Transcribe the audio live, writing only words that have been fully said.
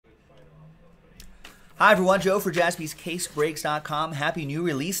Hi everyone, Joe for JaspysCaseBreaks.com. Happy new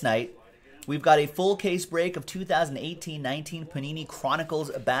release night. We've got a full case break of 2018-19 Panini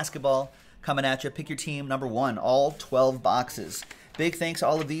Chronicles basketball coming at you. Pick your team number 1, all 12 boxes. Big thanks to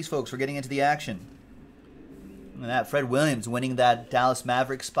all of these folks for getting into the action. Look at that, Fred Williams winning that Dallas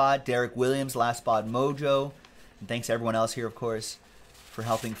Mavericks spot. Derek Williams, last spot mojo. And thanks to everyone else here, of course, for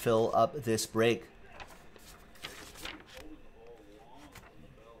helping fill up this break.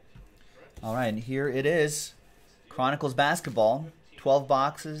 All right, and here it is. Chronicles basketball. 12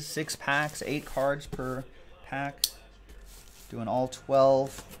 boxes, 6 packs, 8 cards per pack. Doing all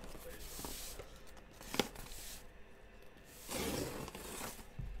 12.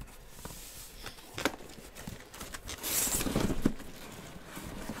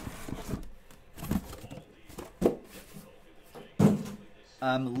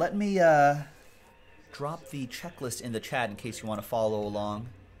 Let me drop the checklist in the chat in case you want to follow along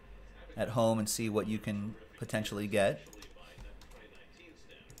at home and see what you can potentially get.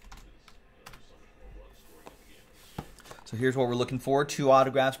 So here's what we're looking for. 2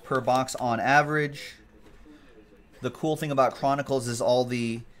 autographs per box on average. The cool thing about Chronicles is all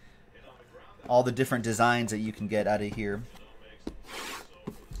the different designs that you can get out of here.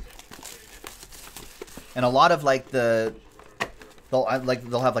 And a lot of like they'll have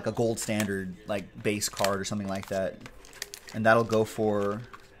like a gold standard like base card or something like that. And that'll go for,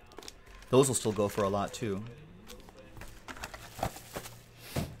 those will still go for a lot too.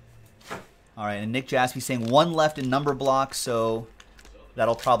 All right, and Nick Jaspy saying 1 left in number blocks, so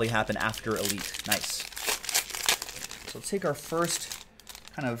that'll probably happen after Elite. Nice. So let's take our first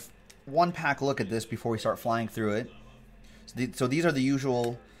kind of 1-pack look at this before we start flying through it. So these are the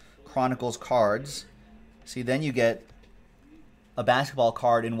usual Chronicles cards. See, then you get a basketball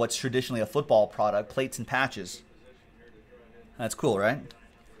card in what's traditionally a football product, plates and patches. That's cool, right?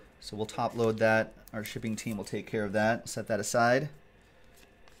 So we'll top load that. Our shipping team will take care of that. Set that aside.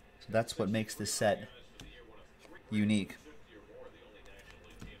 So that's what makes this set unique.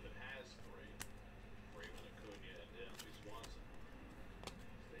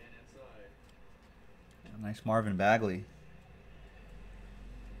 A nice Marvin Bagley.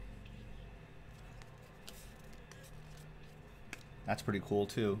 That's pretty cool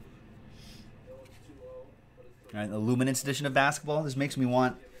too. All right, the Luminance edition of basketball. This makes me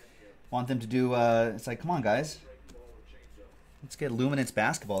want them to do. It's like, come on, guys. Let's get Luminance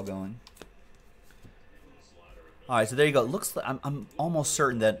basketball going. All right, so there you go. Looks like I'm almost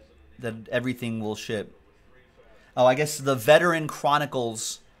certain that everything will ship. Oh, I guess the Veteran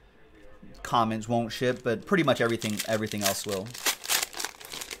Chronicles commons won't ship, but pretty much everything else will.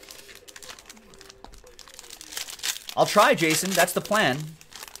 I'll try, Jason. That's the plan.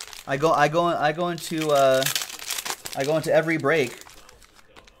 I go into every break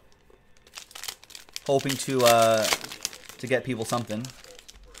hoping to get people something.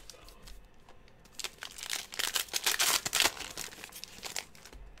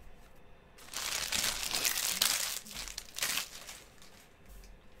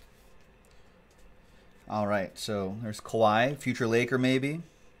 All right, so there's Kawhi, future Laker maybe.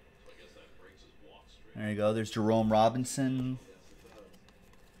 There you go. There's Jerome Robinson.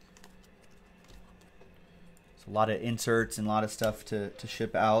 It's a lot of inserts and a lot of stuff to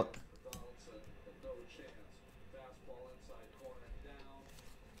ship out.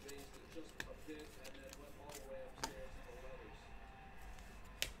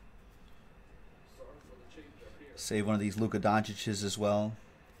 Save one of these Luka Doncic's as well.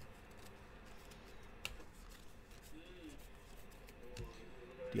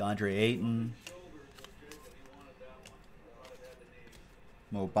 DeAndre Ayton.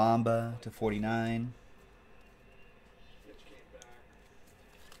 Mo Bamba to 49.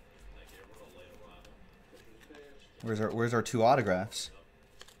 Where's our 2 autographs?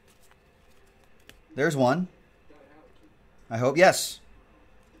 There's one. I hope, yes.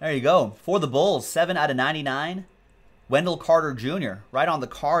 There you go. For the Bulls, 7 out of 99. Wendell Carter Jr. right on the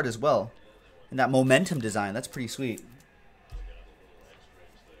card as well. And that momentum design, that's pretty sweet.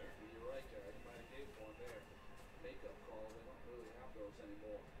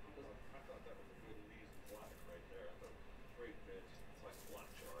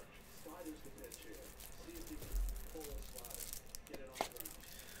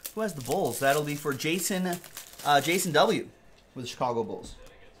 Who has the Bulls? That'll be for Jason W. with the Chicago Bulls.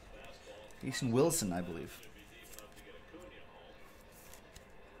 Jason Wilson, I believe.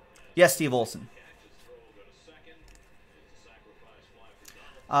 Yes, Steve Olson.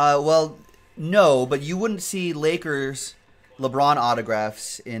 Well, no, but you wouldn't see Lakers LeBron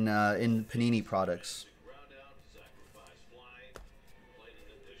autographs in Panini products.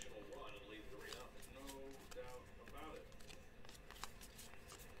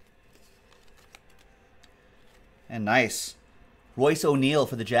 And nice. Royce O'Neal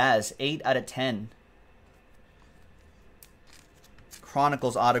for the Jazz. 8 out of 10.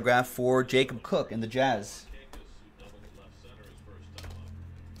 Chronicles autograph for Jacob Cook and the Jazz.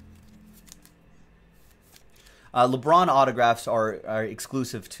 LeBron autographs are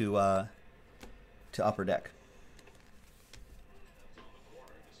exclusive to Upper Deck.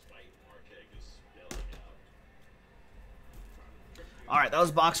 All right, that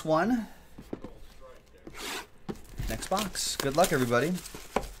was box 1. Next box. Good luck, everybody.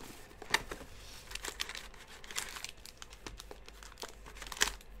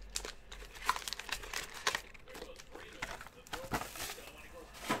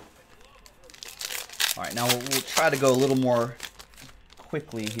 All right, now we'll try to go a little more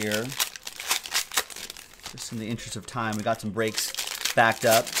quickly here. Just in the interest of time, we got some breaks backed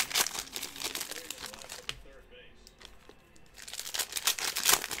up.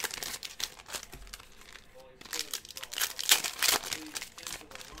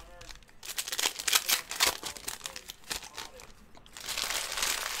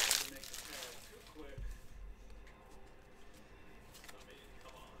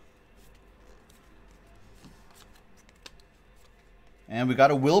 And we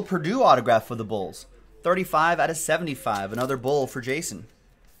got a Will Perdue autograph for the Bulls. 35 out of 75. Another Bull for Jason.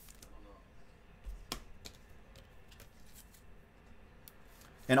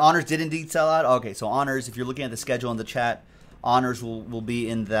 And Honors did indeed sell out. Okay, so Honors, if you're looking at the schedule in the chat, Honors will be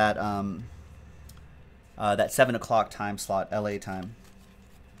in that that 7 o'clock time slot, LA time.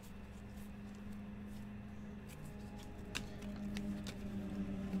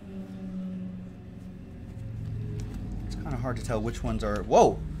 Kind of hard to tell which ones are...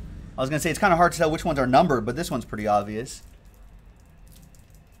 Whoa! I was going to say it's kind of hard to tell which ones are numbered, but this one's pretty obvious.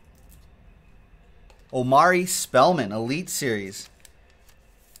 Omari Spellman, Elite Series.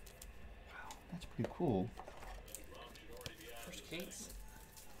 Wow, that's pretty cool. First case.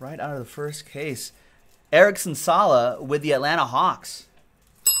 Right out of the first case. Erickson Sala with the Atlanta Hawks.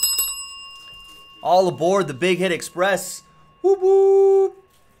 All aboard the Big Hit Express. Whoop whoop!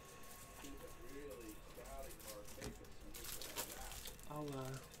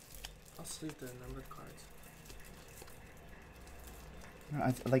 I'll sleeve the numbered cards.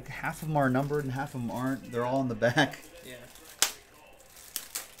 Like half of them are numbered and half of them aren't. They're all in the back. Yeah.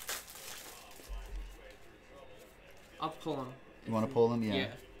 I'll pull them. You want to pull them? Yeah. Yeah.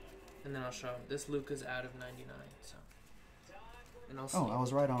 And then I'll show them. This Luka's out of 99. So. And I'll I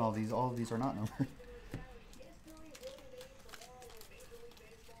was right on all these. All of these are not numbered.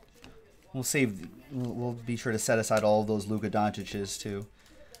 We'll save. We'll be sure to set aside all of those Luka Doncic's too.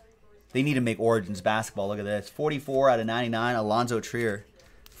 They need to make Origins basketball. Look at this. 44 out of 99. Alonzo Trier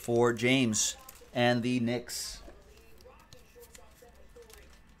for James and the Knicks.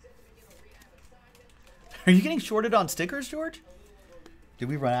 Are you getting shorted on stickers, George? Did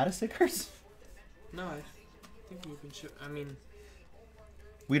we run out of stickers? No, I think you can show. I mean,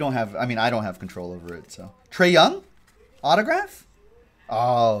 we don't have. I mean, I don't have control over it. So Trae Young autograph.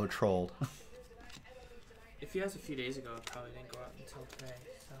 Oh, trolled. If he has a few days ago, it probably didn't go out until today.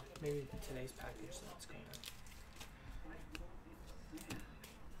 So maybe today's package that's going on.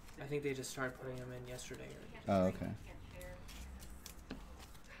 I think they just started putting them in yesterday. Oh, okay.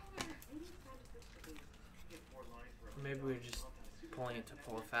 Maybe we're just pulling it to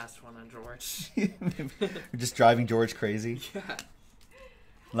pull a fast one on George. We're just driving George crazy. Yeah.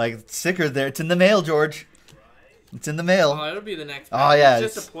 Like, sticker there. It's in the mail, George. It's in the mail. Oh, it'll be the next. Oh, yeah.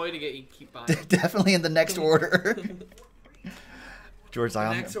 It's just a ploy to get you to keep buying. Definitely in the next order. George,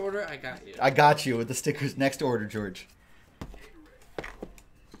 next order, I got you. I got you with the stickers. Next order, George.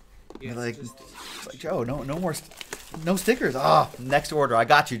 Yes, like, it's like, Joe, no more, no stickers. Ah, oh, next order. I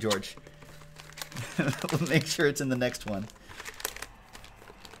got you, George. We'll make sure it's in the next one.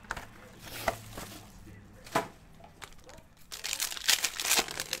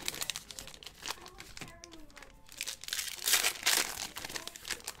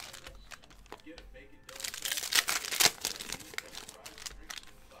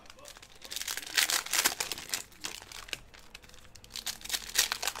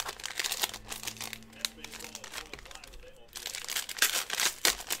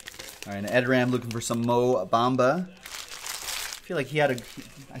 All right, Ed Ram looking for some Mo Bamba. I feel like he had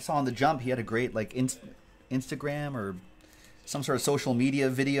I saw on the jump, he had a great like Instagram or some sort of social media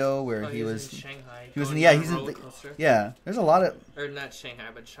video where he was in Shanghai. He was in yeah. There's a lot of not Shanghai,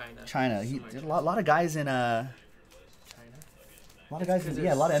 but China. There's a lot of guys in China. A lot of guys in,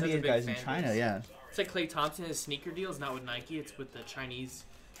 a lot of NBA guys in China. Base. Yeah. It's like Klay Thompson. His sneaker deal is not with Nike. It's with the Chinese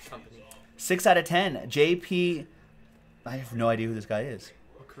company. 6 out of 10. JP. I have no idea who this guy is.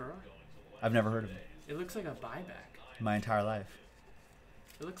 Okura? I've never heard of him. It looks like a buyback. My entire life.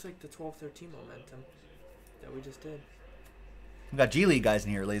 It looks like the 12-13 momentum that we just did. We've got G League guys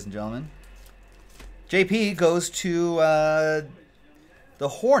in here, ladies and gentlemen. JP goes to the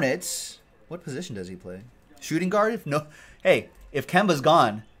Hornets. What position does he play? Shooting guard? If no, hey, if Kemba's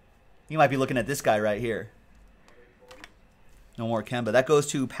gone, you might be looking at this guy right here. No more Kemba. That goes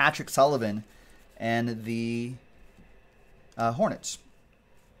to Patrick Sullivan and the Hornets.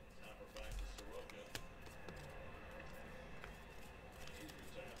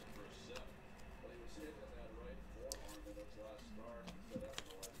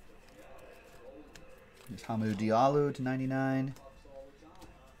 There's Hamidou Diallo to 99.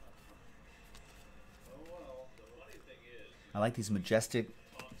 I like these majestic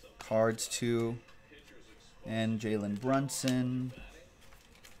cards too. And Jalen Brunson.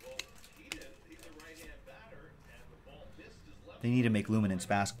 They need to make luminance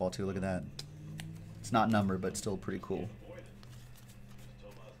basketball too. Look at that. It's not numbered, but still pretty cool.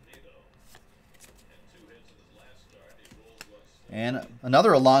 And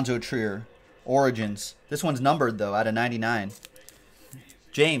another Alonzo Trier. Origins. This one's numbered, though, out of 99.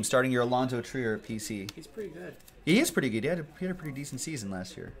 James, starting your Alonzo Trier PC. He's pretty good. He is pretty good. He had a pretty decent season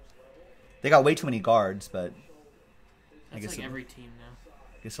last year. They got way too many guards, but That's I guess like every team now.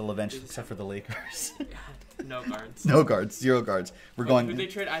 I guess they'll eventually, except for the Lakers. No guards. No guards. 0 guards. We're going. Did they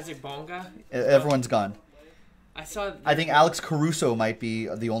trade Isaac Bonga? Everyone's gone. I think Alex Caruso might be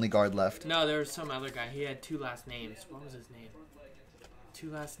the only guard left. No, there was some other guy. He had 2 last names. What was his name?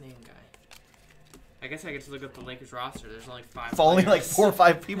 2 last name guy. I guess I could just look up the Lakers roster. There's only 5 Only players. like 4 or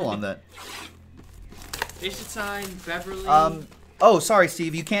 5 people on that. They should sign Beverly. Oh, sorry,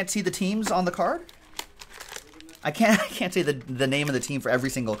 Steve. You can't see the teams on the card? I can't say the name of the team for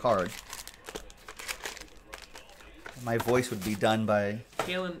every single card. My voice would be done by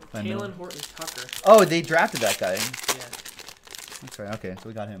Kalen Horton Tucker. Oh, they drafted that guy. Yeah. That's right. Okay, so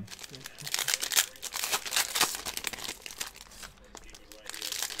we got him.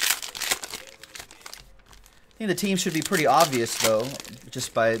 I think the team should be pretty obvious, though,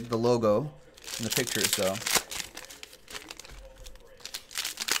 just by the logo and the pictures, though.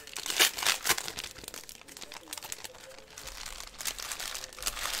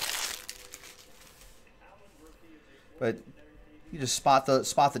 But you just spot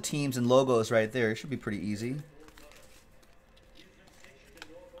the teams and logos right there. It should be pretty easy.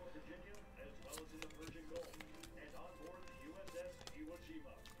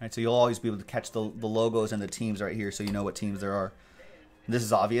 All right, so you'll always be able to catch the logos and the teams right here, so you know what teams there are. And this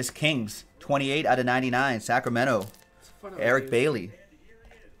is obvious. Kings, 28 out of 99. Sacramento, Eric Bailey.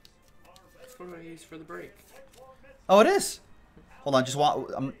 That's what I used for the break. Oh, it is. Hold on, just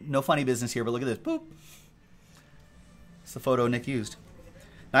no funny business here, but look at this. Boop. It's the photo Nick used.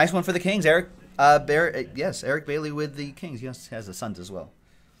 Nice one for the Kings, Eric. Yes, Eric Bailey with the Kings. He has the Suns as well.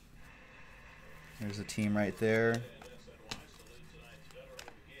 There's a team right there.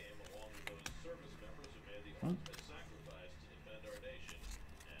 Huh?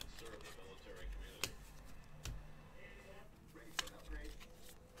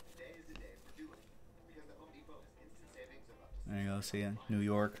 There you go. See ya. New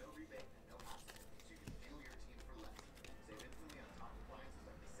York.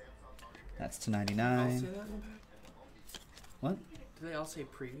 That's to 99. Say that on the back? What? Do they all say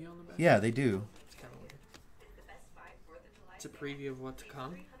preview on the back? Yeah, they do. It's kind of weird. It's a preview of what to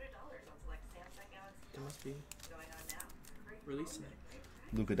come. They must be releasing it.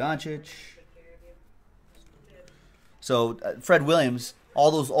 Luka Doncic. So Fred Williams, all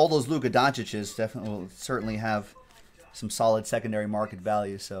those Luka Doncic's definitely will certainly have some solid secondary market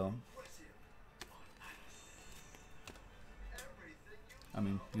value. So, I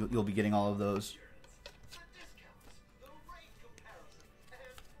mean, you'll be getting all of those.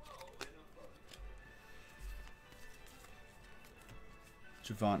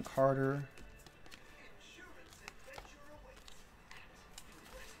 Javon Carter.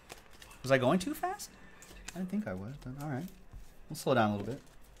 Was I going too fast? I didn't think I was, but all right. We'll slow down a little bit.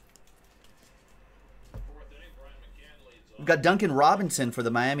 We've got Duncan Robinson for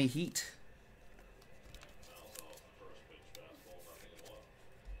the Miami Heat.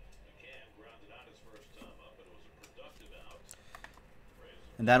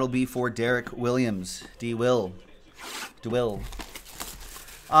 And that'll be for Derek Williams. DeWill.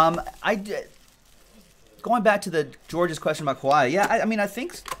 Going back to the George's question about Kawhi. Yeah, I mean, I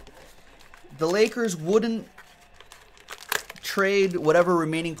think the Lakers wouldn't trade whatever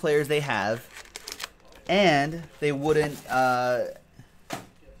remaining players they have, and they wouldn't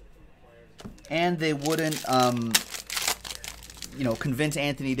convince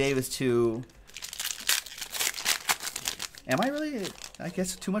Anthony Davis to Am I really? I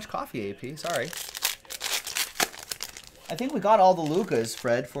guess too much coffee, AP. Sorry. I think we got all the Lukas,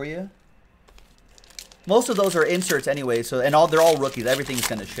 Fred, for you. Most of those are inserts anyway, so they're all rookies. Everything's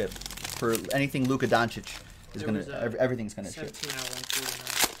gonna ship. For anything Luka Doncic is everything's gonna ship.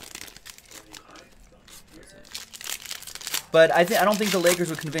 But I don't think the Lakers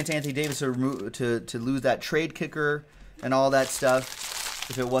would convince Anthony Davis to lose that trade kicker and all that stuff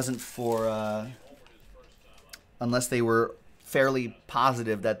if it wasn't for unless they were fairly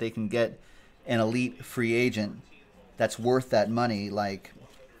positive that they can get an elite free agent that's worth that money, like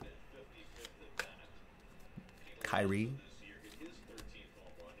Kyrie.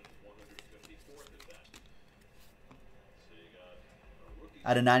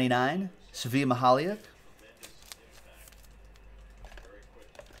 Out of 99, Savia Mahaliak.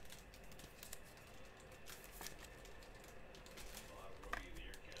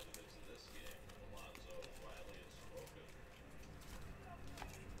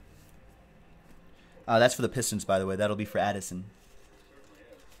 That's for the Pistons, by the way. That'll be for Addison.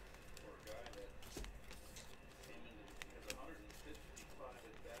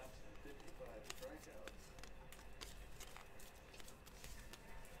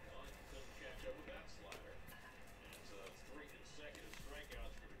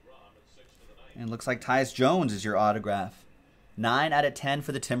 And looks like Tyus Jones is your autograph. 9 out of 10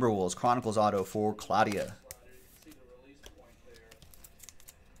 for the Timberwolves. Chronicles auto for Claudia.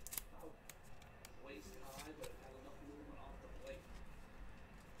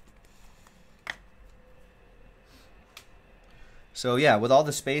 So yeah, with all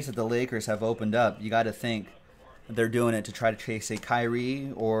the space that the Lakers have opened up, you got to think they're doing it to try to chase a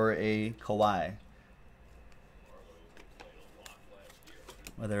Kyrie or a Kawhi.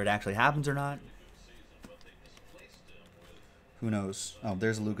 Whether it actually happens or not, who knows? Oh,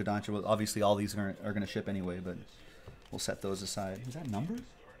 there's a Luka Doncic. Well, obviously, all these are going to ship anyway, but we'll set those aside. Is that numbered?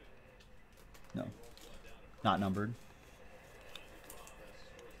 No, not numbered.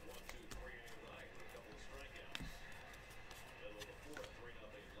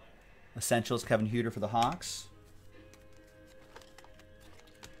 Essentials, Kevin Huerter for the Hawks.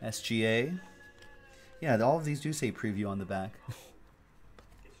 SGA. Yeah, all of these do say preview on the back. I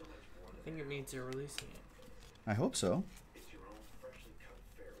think it means they're releasing it. I hope so.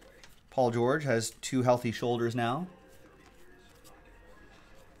 Paul George has 2 healthy shoulders now.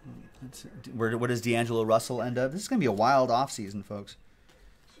 Where does D'Angelo Russell end up? This is going to be a wild offseason, folks.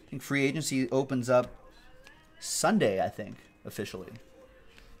 I think free agency opens up Sunday, I think, officially.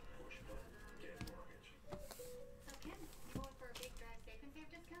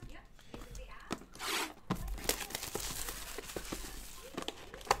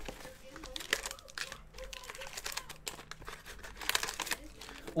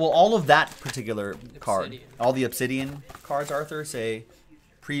 Well, all of that particular card, all the Obsidian cards, Arthur, say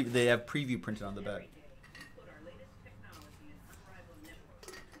they have preview printed on the back.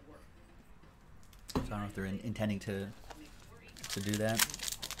 So I don't know if they're intending to do that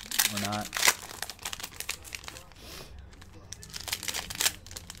or not.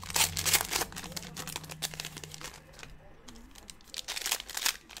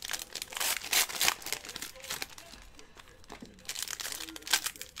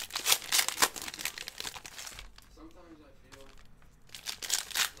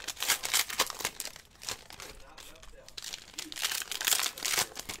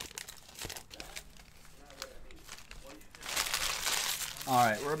 All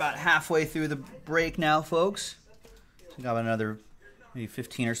right, we're about halfway through the break now, folks. So we got another maybe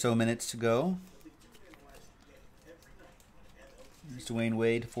 15 or so minutes to go. There's Dwayne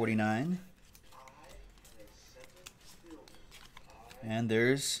Wade, 49. And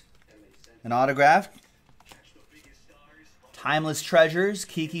there's an autograph. Timeless Treasures,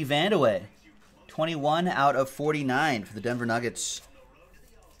 Kiki Vandeweghe. 21 out of 49 for the Denver Nuggets.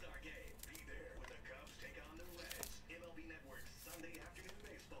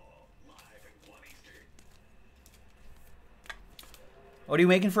 What are you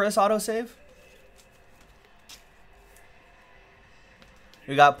making for us, autosave?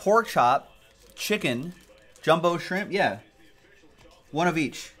 We got pork chop, chicken, jumbo shrimp. Yeah. One of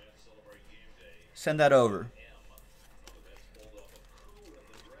each. Send that over.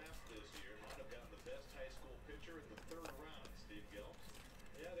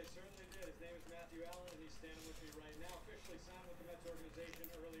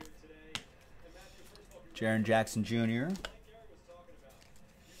 Jaren Jackson Jr.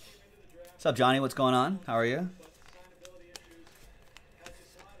 What's up, Johnny? What's going on? How are you?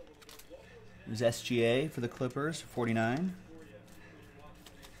 There's SGA for the Clippers, 49.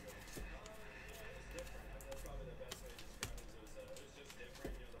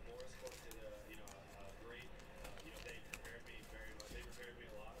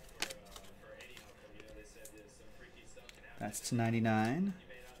 That's $2.99.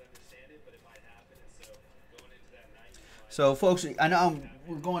 So, folks, I know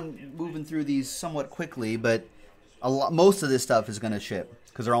we're moving through these somewhat quickly, but most of this stuff is going to ship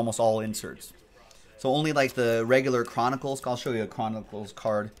because they're almost all inserts. So only like the regular Chronicles. I'll show you a Chronicles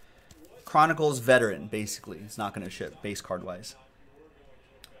card. Chronicles Veteran, basically. It's not going to ship base card wise.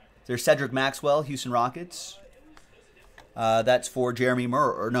 There's Cedric Maxwell, Houston Rockets. That's for Jeremy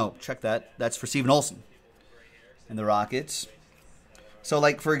Murr. Or no, check that. That's for Steven Olson and the Rockets. So,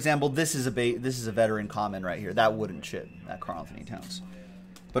 like, for example, this is a veteran common right here. That wouldn't ship, that Karl-Anthony Towns.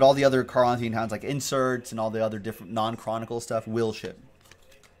 But all the other Karl-Anthony Towns, like inserts and all the other different non-Chronicle stuff, will ship.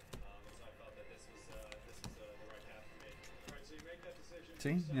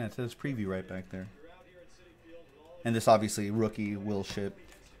 See? Yeah, it says preview right back there. And this, obviously, rookie will ship.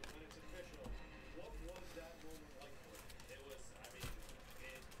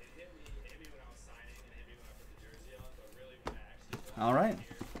 All right.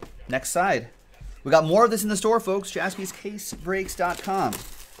 Next side. We got more of this in the store, folks. JaspysCaseBreaks.com.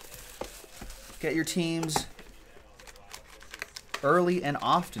 Get your teams early and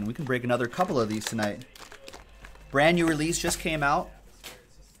often. We can break another couple of these tonight. Brand new release just came out.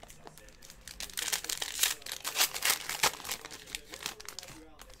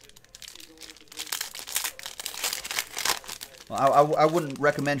 Well, I wouldn't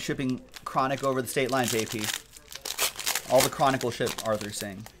recommend shipping Chronic over the state line, JP. All the Chronicle ship, Arthur's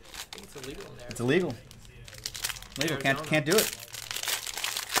saying. It's illegal in there. It's illegal. Illegal. Can't do it.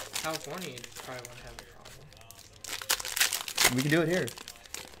 California, you probably won't have a problem. We can do it here.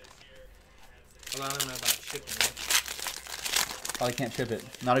 Well, I don't know about shipping it. Probably can't ship it.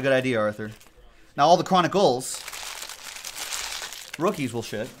 Not a good idea, Arthur. Now, all the Chronicles, rookies will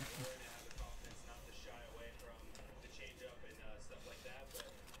ship.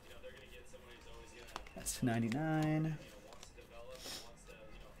 That's $2.99.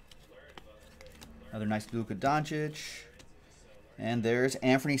 Another nice Luka Doncic. And there's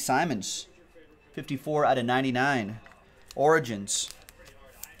Anthony Simons. 54 out of 99. Origins.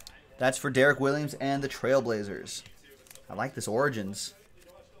 That's for Derek Williams and the Trailblazers. I like this Origins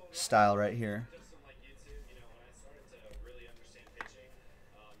style right here.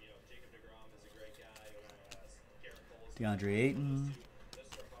 DeAndre Ayton.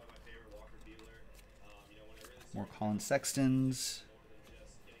 More Colin Sextons.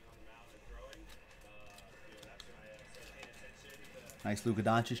 Nice Luka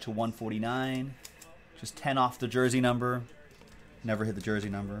Doncic to 149. Just 10 off the jersey number. Never hit the jersey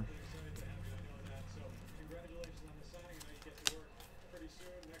number.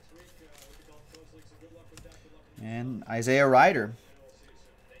 And Isaiah Ryder.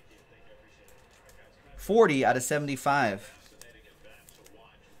 40 out of 75.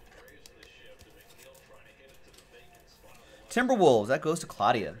 Timberwolves, that goes to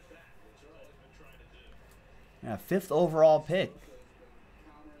Claudia. Yeah, 5th overall pick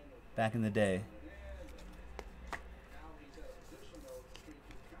back in the day.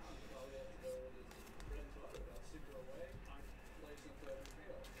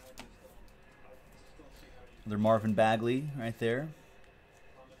 Another Marvin Bagley right there.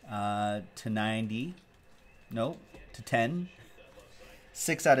 To 90. Nope, to 10.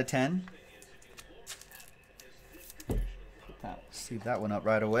 6 out of 10. Let's leave that one up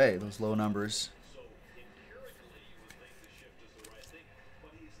right away, those low numbers.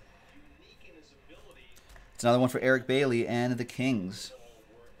 It's another one for Eric Bailey and the Kings.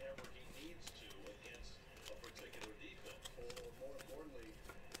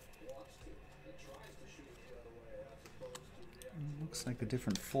 Looks like a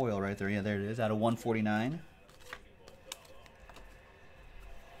different foil right there. Yeah, there it is, out of 149.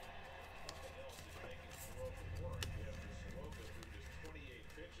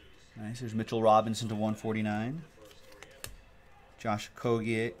 Nice. There's Mitchell Robinson to 149. Josh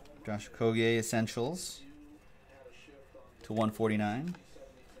Okogie Essentials to 149.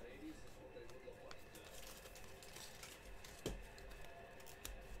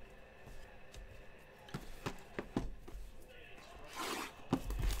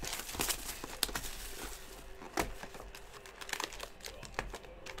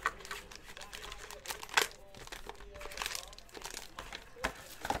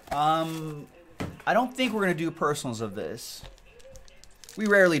 I don't think we're going to do personals of this. We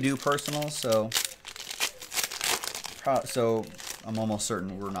rarely do personals, so I'm almost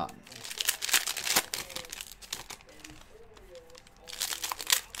certain we're not.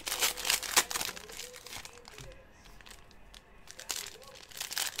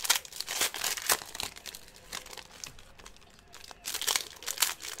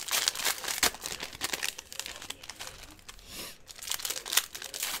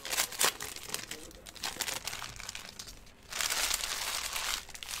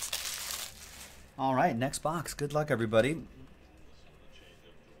 All right, next box. Good luck, everybody.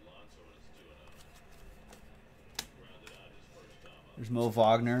 There's Mo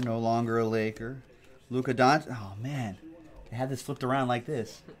Wagner, no longer a Laker. Luka Doncic. Oh, man. They had this flipped around like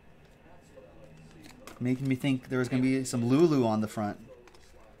this. Making me think there was going to be some Lulu on the front.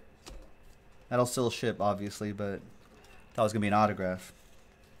 That'll still ship, obviously, but thought it was going to be an autograph.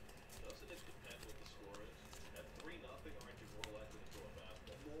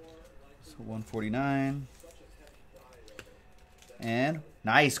 So 149. And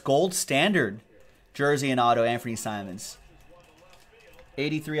nice gold standard jersey and auto, Anthony Simons.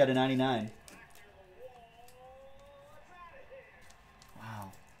 83 out of 99.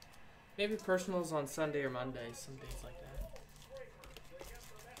 Wow. Maybe personals on Sunday or Monday, some days like that.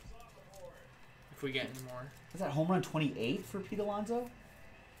 If we get any more. Is that home run 28 for Pete Alonso?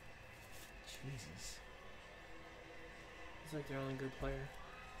 Jesus. He's like their only good player.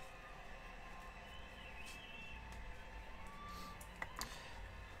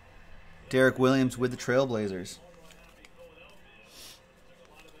 Derek Williams with the Trailblazers.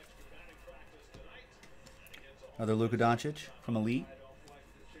 Another Luka Doncic from Elite.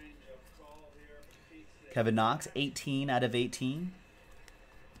 Kevin Knox, 18 out of 18.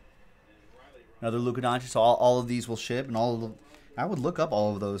 Another Luka Doncic. So all of these will ship, and all of the, I would look up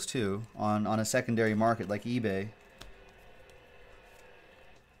all of those too on a secondary market like eBay.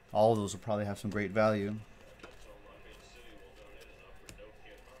 All of those will probably have some great value.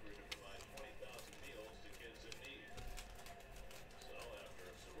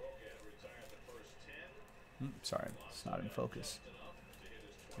 Sorry, it's not in focus.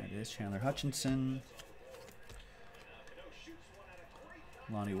 There it is, Chandler Hutchinson.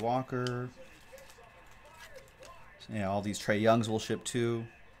 Lonnie Walker. So yeah, all these Trae Youngs will ship too.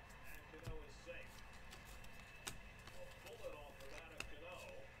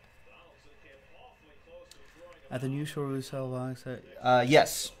 At the new store we sell box.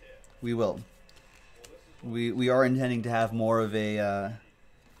 Yes, we will. We are intending to have more of a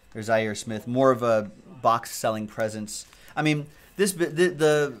there's Zaire Smith, more of a box selling presence. I mean,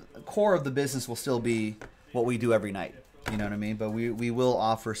 the core of the business will still be what we do every night. You know what I mean? But we will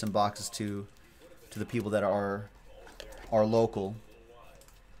offer some boxes to the people that are local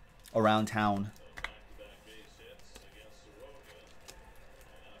around town.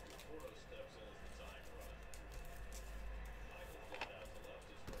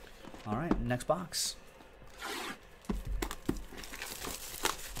 All right, next box.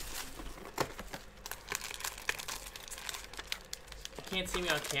 Can't see me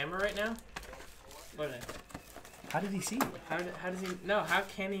on camera right now? What are they? How did he see you? How does he... No, how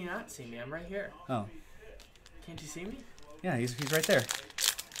can he not see me? I'm right here. Oh. Can't you see me? Yeah, he's right there.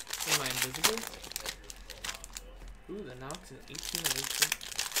 Am I invisible? Ooh, the Knox is 18 of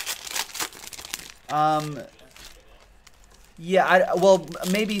 18. Yeah, well,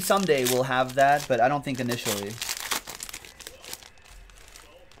 maybe someday we'll have that, but I don't think initially.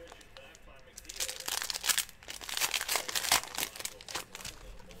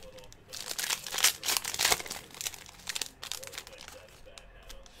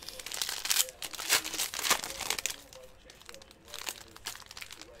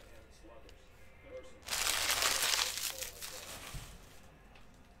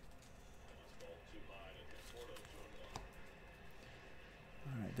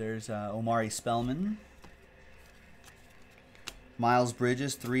 There's Omari Spellman. Miles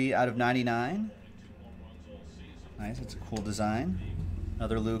Bridges, 3 out of 99. Nice, that's a cool design.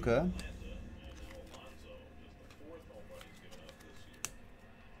 Another Luka.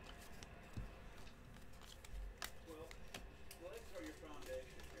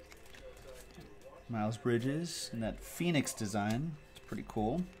 Miles Bridges and that Phoenix design. It's pretty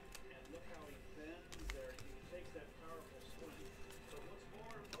cool.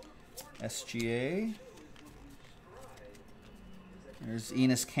 SGA. There's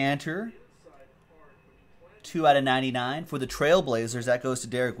Enes Kanter. 2 out of 99. For the Trailblazers, that goes to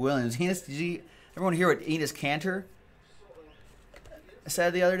Derek Williams. Did everyone hear what Enes Kanter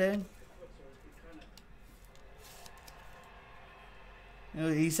said the other day? You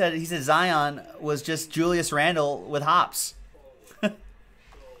know, he said Zion was just Julius Randle with hops.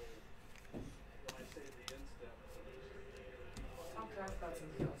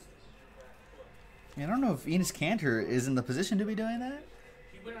 I don't know if Enes Kanter is in the position to be doing that.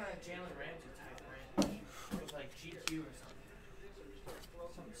 He went on a Jalen Ramsey type rant. It was like GQ or something.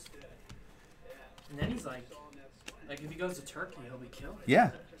 And then he's like if he goes to Turkey, he'll be killed.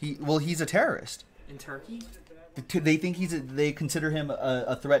 Yeah, he's a terrorist. In Turkey? They think they consider him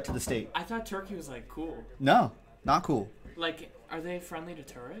a threat to the state. I thought Turkey was like cool. No, not cool. Like, are they friendly to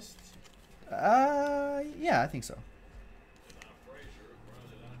tourists? Yeah, I think so.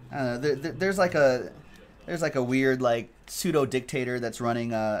 I don't know. There's like a weird like pseudo dictator that's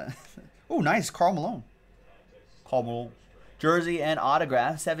running. Oh, nice, Karl Malone. Karl Malone. Jersey and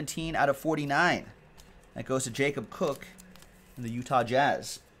autograph, 17 out of 49. That goes to Jacob Cook and the Utah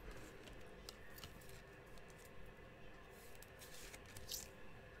Jazz.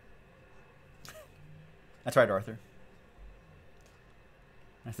 That's right, Arthur.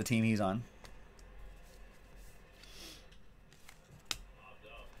 That's the team he's on.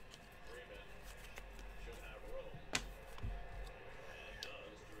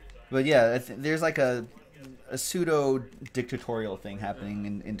 But yeah, there's like a pseudo dictatorial thing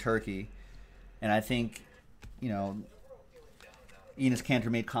happening in Turkey, and I think, you know, Enes Kanter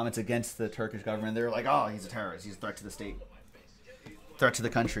made comments against the Turkish government. They were like, "Oh, he's a terrorist. He's a threat to the state, threat to the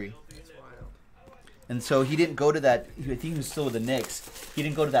country." And so he didn't go to that. I think he was still with the Knicks. He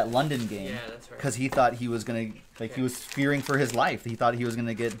didn't go to that London game. Yeah, that's right. Because he thought he was gonna he was fearing for his life. He thought he was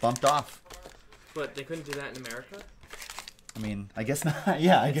gonna get bumped off. But they couldn't do that in America? I mean, I guess not.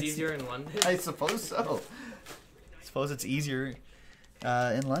 Yeah, I guess it's easier in London. I suppose so. I suppose it's easier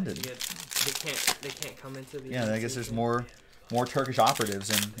in London. Yeah, they can't come into the. Yeah, I guess there's more Turkish operatives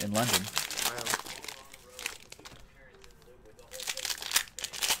in London. Wow.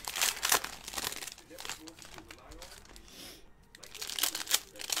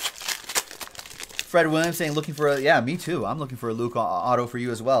 Fred Williams saying looking for a me too. I'm looking for a Luke auto for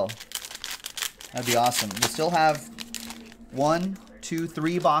you as well. That'd be awesome. We still have 1, 2,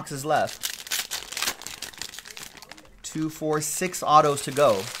 3 boxes left. 2, 4, 6 autos to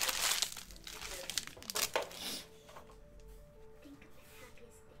go.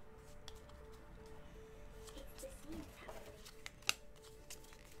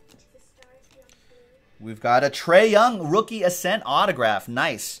 We've got a Trae Young rookie Ascent autograph.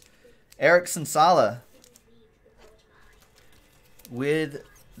 Nice. Eric Sensala with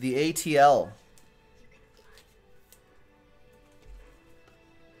the ATL.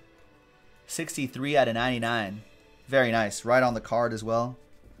 63 out of 99. Very nice. Right on the card as well.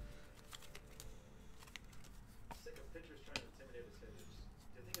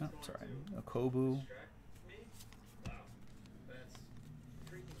 Oh, sorry. Okobu.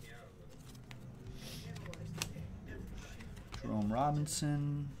 Jerome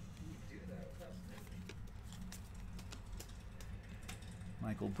Robinson.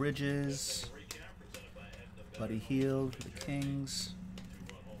 Michael Bridges. Buddy Hield for the Kings.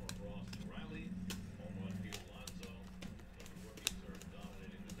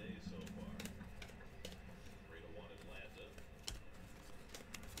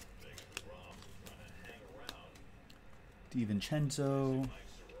 DiVincenzo.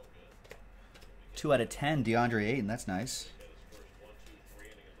 2 out of 10, DeAndre Ayton. That's nice.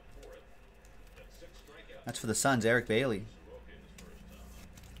 That's for the Suns, Eric Bailey.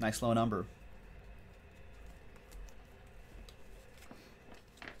 Nice low number.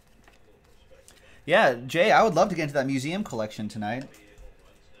 Yeah, Jay, I would love to get into that museum collection tonight.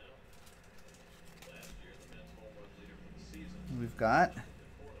 We've got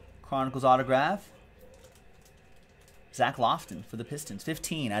Chronicles autograph. Zach Lofton for the Pistons.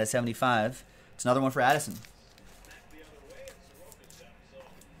 15 out of 75. It's another one for Addison.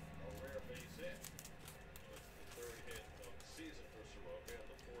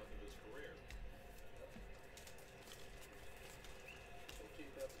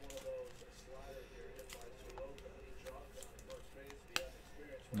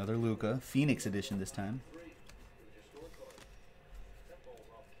 Another Luka. Phoenix edition this time.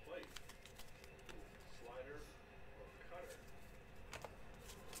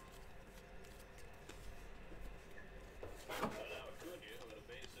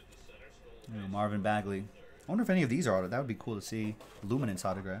 Marvin Bagley. I wonder if any of these are auto. That would be cool to see. Luminance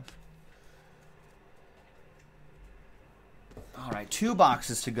autograph. All right, 2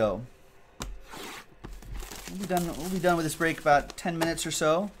 boxes to go. We'll be done with this break about 10 minutes or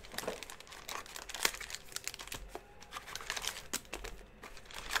so.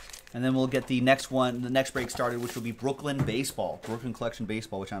 And then we'll get the next break started, which will be Brooklyn Baseball. Brooklyn Collection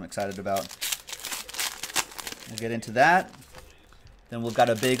Baseball, which I'm excited about. We'll get into that. Then we've got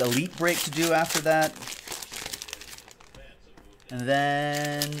a big Elite break to do after that. And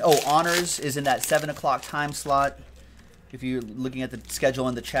then, Honors is in that 7 o'clock time slot. If you're looking at the schedule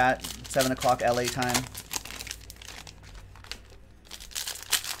in the chat, 7 o'clock LA time.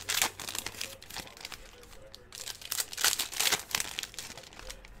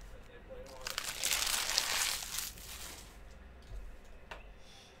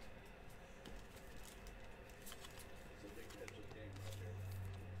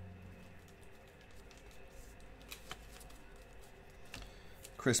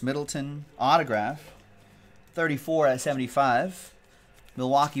 Chris Middleton autograph. 34 out of 75.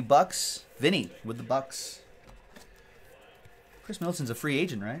 Milwaukee Bucks. Vinny with the Bucks. Chris Middleton's a free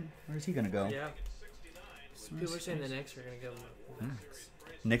agent, right? Where is he going to go? Yeah. People are saying the Knicks are going to go Max.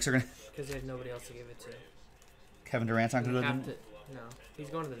 Knicks are going to... Because they had nobody else to give it to. Kevin Durant's not going to go No, he's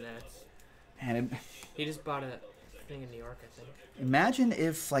going to the Nets. And he just bought a thing in New York, I think. Imagine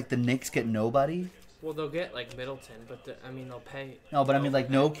if, like, the Knicks get nobody. Well, they'll get, like, Middleton, but, they'll pay. No, but I mean, like,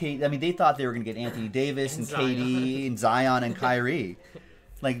 no Kate. I mean, they thought they were going to get Anthony Davis and KD and Zion and Kyrie.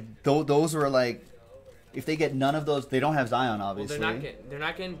 Like, those were, like... If they get none of those, they don't have Zion, obviously. Well, they're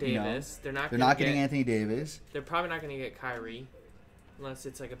not getting Davis. You know, they're not getting Anthony Davis. They're probably not going to get Kyrie, unless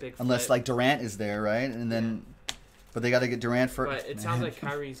it's like a big. Unless like Durant is there, right? And then, but they got to get Durant for. But it sounds like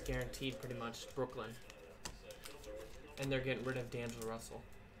Kyrie's guaranteed pretty much Brooklyn, and they're getting rid of D'Angelo Russell.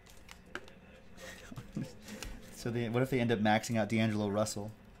 So what if they end up maxing out D'Angelo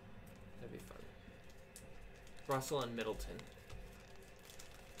Russell? That'd be fun. Russell and Middleton.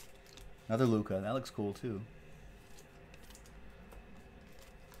 Another Luka. That looks cool, too.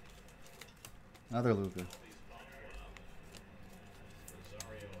 Another Luka.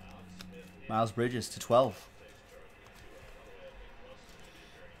 Miles Bridges to 12.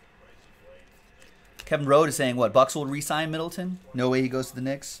 Kevin Rode is saying, what, Bucks will re-sign Middleton? No way he goes to the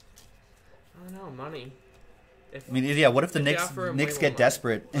Knicks? I don't know, money. I mean, yeah, what if the Knicks get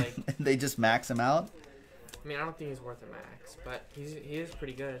desperate like, and they just max him out? I mean, I don't think he's worth a max, but he is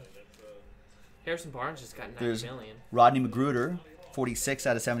pretty good. Harrison Barnes just got $90 million. Rodney Magruder, 46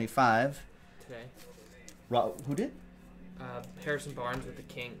 out of 75. Today. Who did? Harrison Barnes with the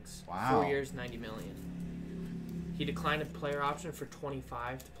Kings. Wow. 4 years, $90 million. He declined a player option for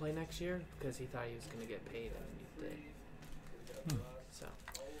 $25 to play next year because he thought he was going to get paid, and he did. So.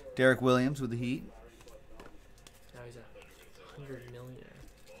 Derek Williams with the Heat. Now he's a $100 millionaire.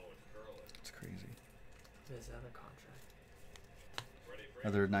 That's crazy. His other contract.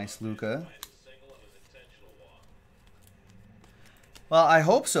 Another nice Luka. Well, I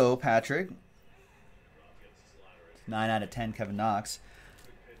hope so, Patrick. 9 out of 10, Kevin Knox.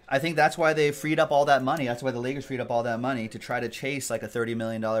 I think that's why they freed up all that money. That's why the Lakers freed up all that money to try to chase like a $30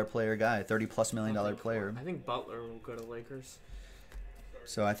 million player guy, $30+ million player. I think Butler will go to Lakers.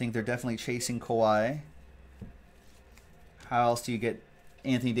 So I think they're definitely chasing Kawhi. How else do you get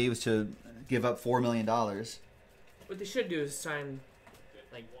Anthony Davis to give up $4 million? What they should do is sign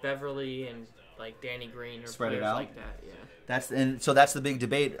like Beverly and like Danny Green or spread players it out like that. Yeah. So that's the big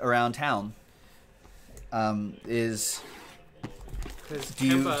debate around town. Is do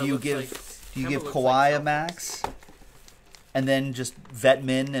you give Kawhi a max, and then just vet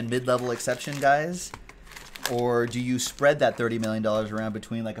min and mid-level exception guys, or do you spread that $30 million around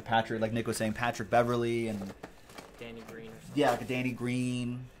between like a Patrick, like Nick was saying, Patrick Beverly and Danny Green or something? Yeah, like a Danny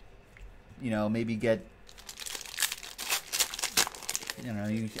Green. You know, maybe get. You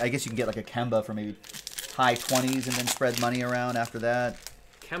know, I guess you can get like a Kemba for maybe high 20s and then spread money around after that.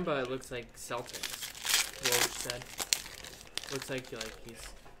 Kemba, it looks like Celtics. Woj said. Looks like he's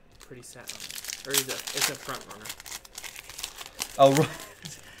pretty set on it. Or it's a front runner.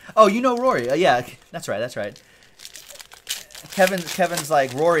 Oh, you know Rory. Yeah, that's right. Kevin's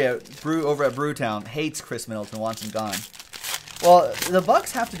like Rory over at Brewtown hates Chris Middleton, wants him gone. Well, the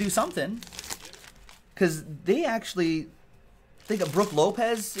Bucks have to do something because they actually think Brooke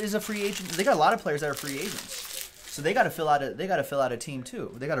Lopez is a free agent. They got a lot of players that are free agents, so they got to fill out a team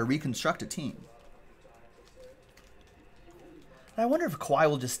too. They got to reconstruct a team. I wonder if Kawhi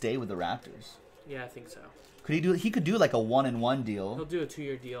will just stay with the Raptors. Yeah, I think so. He could do like a 1-and-1 deal. He'll do a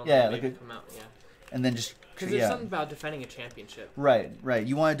 2-year deal. And yeah, then like maybe come out. Yeah. And then just because there's something about defending a championship. Right.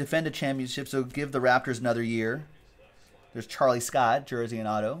 You want to defend a championship, so give the Raptors another year. There's Charlie Scott, jersey and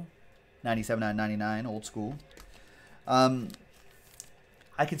auto, 97/99, old school.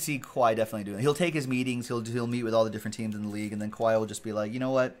 I could see Kawhi definitely doing it. He'll take his meetings. He'll meet with all the different teams in the league, and then Kawhi will just be like, you know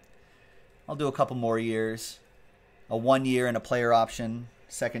what? I'll do a couple more years, a 1 year and a player option,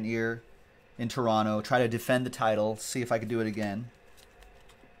 second year in Toronto. Try to defend the title, see if I could do it again,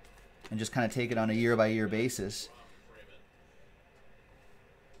 and just kind of take it on a year-by-year basis.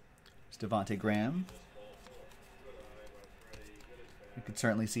 It's Devontae Graham. You could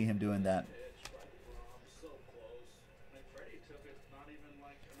certainly see him doing that.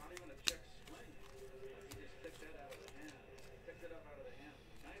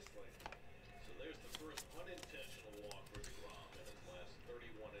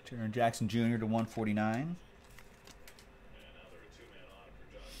 Jaren Jackson Jr. to 149.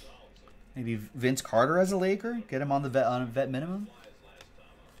 Maybe Vince Carter as a Laker. Get him on a vet minimum.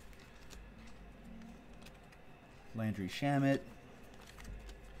 Landry Shamet.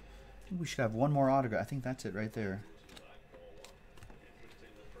 we should have one more autograph. I think that's it right there.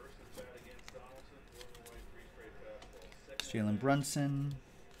 Jalen Brunson,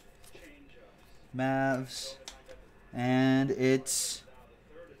 Mavs, and it's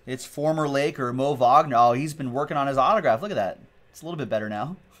former Laker Mo Wagner. Oh, he's been working on his autograph. Look at that. It's a little bit better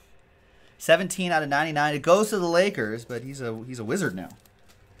now. 17 out of 99. It goes to the Lakers, but he's a wizard now.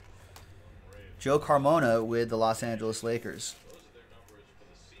 Joe Carmona with the Los Angeles Lakers.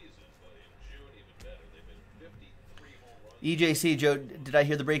 EJC, Joe, did I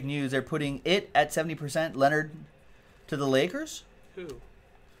hear the breaking news? They're putting it at 70%. Leonard to the Lakers? Who?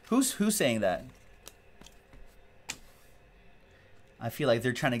 Who's saying that? I feel like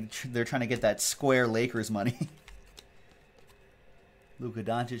they're trying to get that square Lakers money. Luka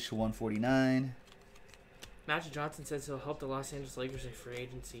Doncic to 149. Magic Johnson says he'll help the Los Angeles Lakers in free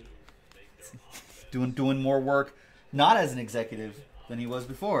agency. Doing more work, not as an executive than he was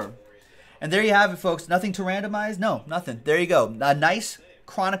before. And there you have it, folks. Nothing to randomize? No, nothing. There you go. A nice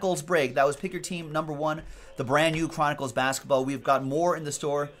Chronicles break. That was Pick Your Team #1, the brand new Chronicles basketball. We've got more in the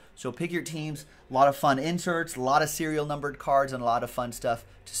store, so pick your teams. A lot of fun inserts, a lot of serial numbered cards, and a lot of fun stuff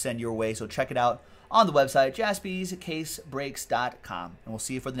to send your way. So check it out on the website, jaspyscasebreaks.com. And we'll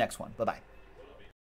see you for the next one. Bye-bye.